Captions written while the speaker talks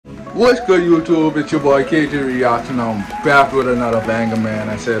What's good, YouTube? It's your boy KT Reaction. I'm back with another banger, man.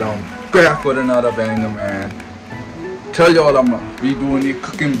 I said I'm back with another banger, man. Tell y'all I'm gonna be doing these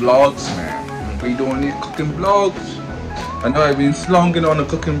cooking vlogs, man. Be doing these cooking vlogs. I know I've been slunging on the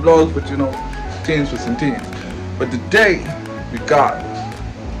cooking vlogs, but you know, things for some things. But today we got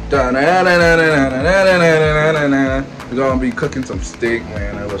we're gonna be cooking some steak,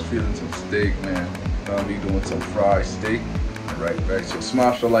 man. I was feeling some steak, man. Gonna be doing some fried steak. Right. So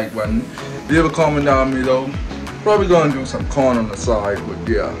smash the like button. Leave a comment down below. Probably gonna do some corn on the side, but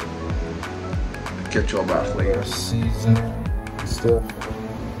yeah. Catch y'all back later. Seasoning and stuff.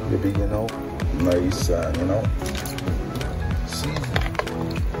 Maybe, you know, nice, you know. Season.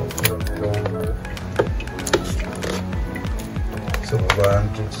 Put it over. So I'm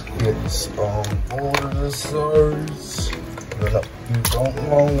just getting both of the sides. You don't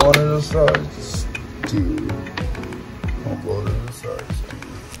want one of the sides. Dude. On both of the sides.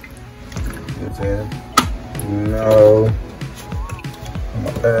 You know what I'm saying? Now I'm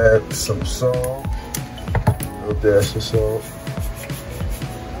gonna add some salt. A little dash of salt.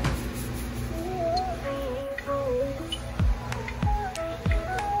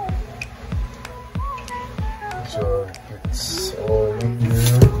 So it gets all in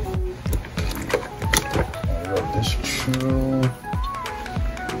there. I got this true.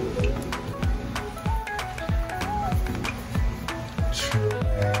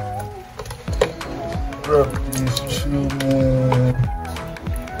 Rub these two, man.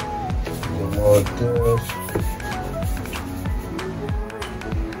 More dash.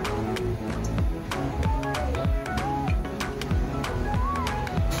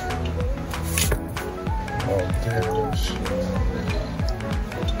 More dash.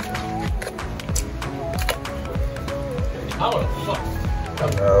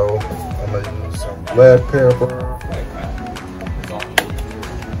 Now I'm gonna use some black pepper.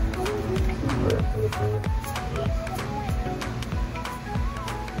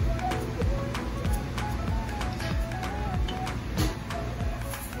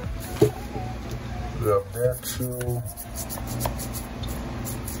 Rub that too.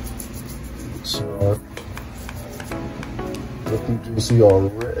 So looking juicy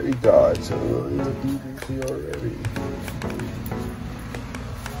already, guys. Looking juicy already.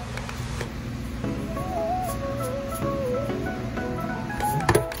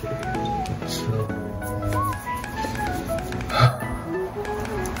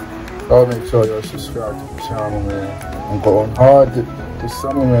 Y'all make sure y'all subscribe to the channel, man. I'm going hard this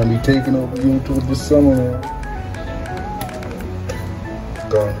summer, man. We taking over YouTube this summer, man.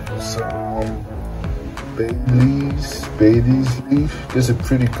 Gonna do some Bailey's leaf. This is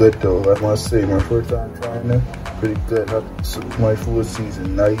pretty good though, I must say. My first time trying it. Pretty good. My food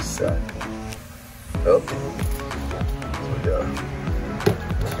season nice and healthy. So yeah.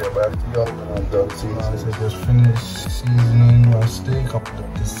 Get back to y'all when I'm done seasoning. I just finished seasoning my steak. I'm gonna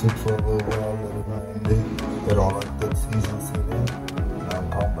let this sit for a little while, let it marinate, get all that good seasonings in it, and I'll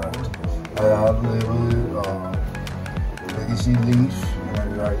come back to it. I add a little lazy leaf, my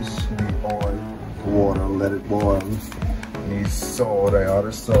rice, need oil, water, let it boil. Need salt, I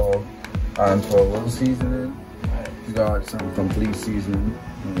add salt, and for a little seasoning, you got some complete seasoning,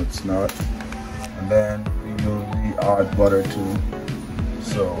 no it's not. And then we usually add butter too.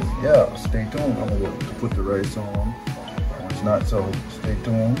 So yeah, stay tuned. I'm gonna put the rice on. It's not, so stay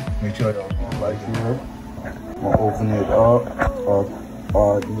tuned. Make sure y'all like here. I'm gonna open it up.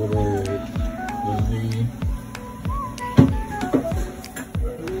 Add little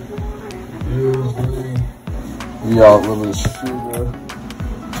we got a little sugar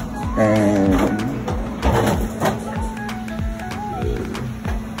and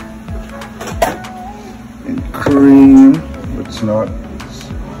cream. It's not.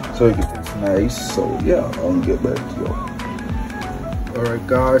 So it gets nice. So yeah, I'll get back to y'all. Alright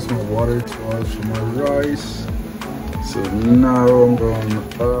guys, my water charged for my rice. So now I'm going to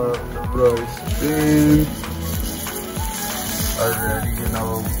add the rice in. Already, you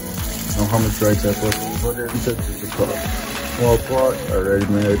know how much rice I put into the pot. Small pot, already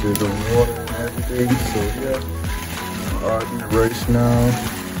measured the water and everything. So yeah, I'm adding the rice now.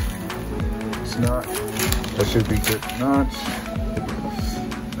 It's not. That should be good notch.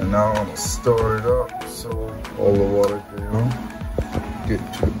 And now I'm gonna stir it up so all the water can get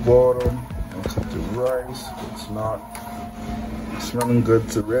to the bottom and cook the rice. It's not smelling good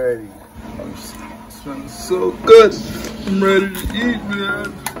already. It's smelling so good. I'm ready to eat,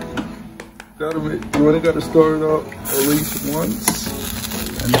 man. You only gotta stir it up at least once.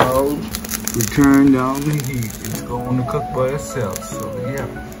 And now we turn down the heat. It's going to cook by itself. So yeah.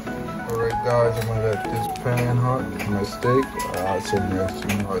 Alright guys, I'm gonna let this pan hot for my steak. I said yes,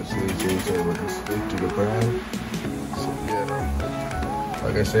 you know, it's easy with the steak to the pan. So yeah,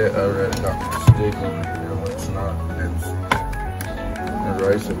 like I said, I already got my steak over here, but it's not. It's the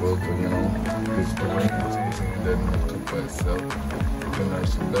rice about to, you know, it's the rain season and then it'll cook by itself. Looking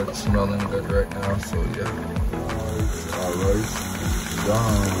nice and good, smelling good right now. So yeah, our rice is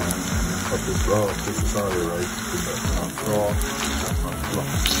done. Cut this off, this is how the rice is not soft, not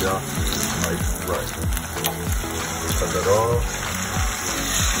fluffy, yeah, nice and right. Cut it off.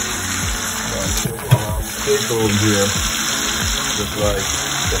 Steak over here, just like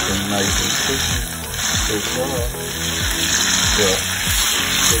looking nice and crispy. Take it off. Yeah,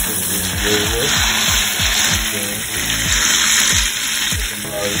 take it to the way. Okay.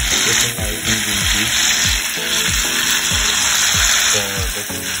 Looking nice and juicy.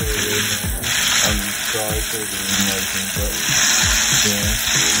 I'm sorry for the emotion, but yeah,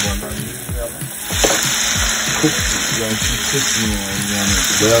 one of crispy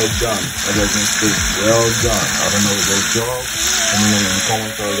well done. I like my steak well done. I don't know what job. I mean, in the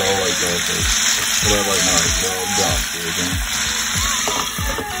comments I all like that, but I like mine well done.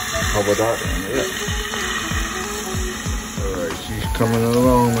 How about that? Yeah. Alright, she's coming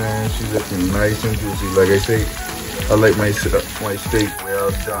along, man. She's looking nice and juicy. Like I say, I like my steak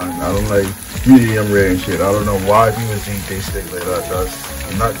well done. I don't like medium rare and shit. I don't know why people eat their steak like that. That's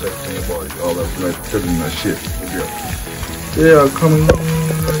not just thing about it. All that like filling that shit. Yeah, coming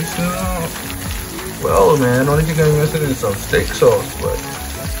nice now. Well, man, only thing I'm missing is some steak sauce, but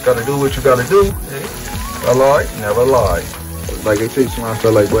gotta do what you gotta do. Hey, I lie, never lie. Like I say, smash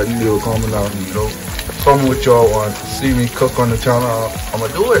that like button, you'll comment down, you know. Comment what y'all want to see me cook on the channel. I'ma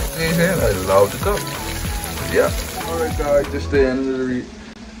do it. See, I love to cook. Yeah. Alright guys, just the end of the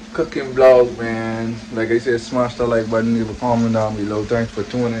cooking vlog, man. Like I said, smash that like button, leave a comment down below. Thanks for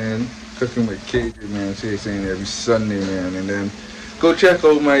tuning in. Cooking with KJ, man. Saying every Sunday, man. And then go check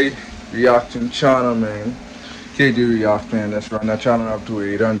out my reaction channel, man. KJ React, man. Let's run that channel up to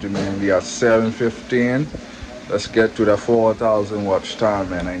 800, man. We got 715. Let's get to the 4,000 watch time,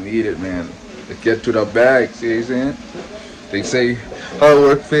 man. I need it, man. Let's get to the bag, see what I'm saying? They say hard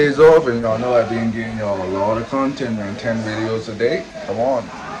work pays off, and y'all know I've been getting y'all a lot of content, man. 10 videos a day. Come on.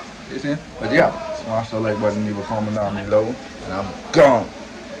 You see? But yeah, smash the like button, leave a comment down below, and I'm gone.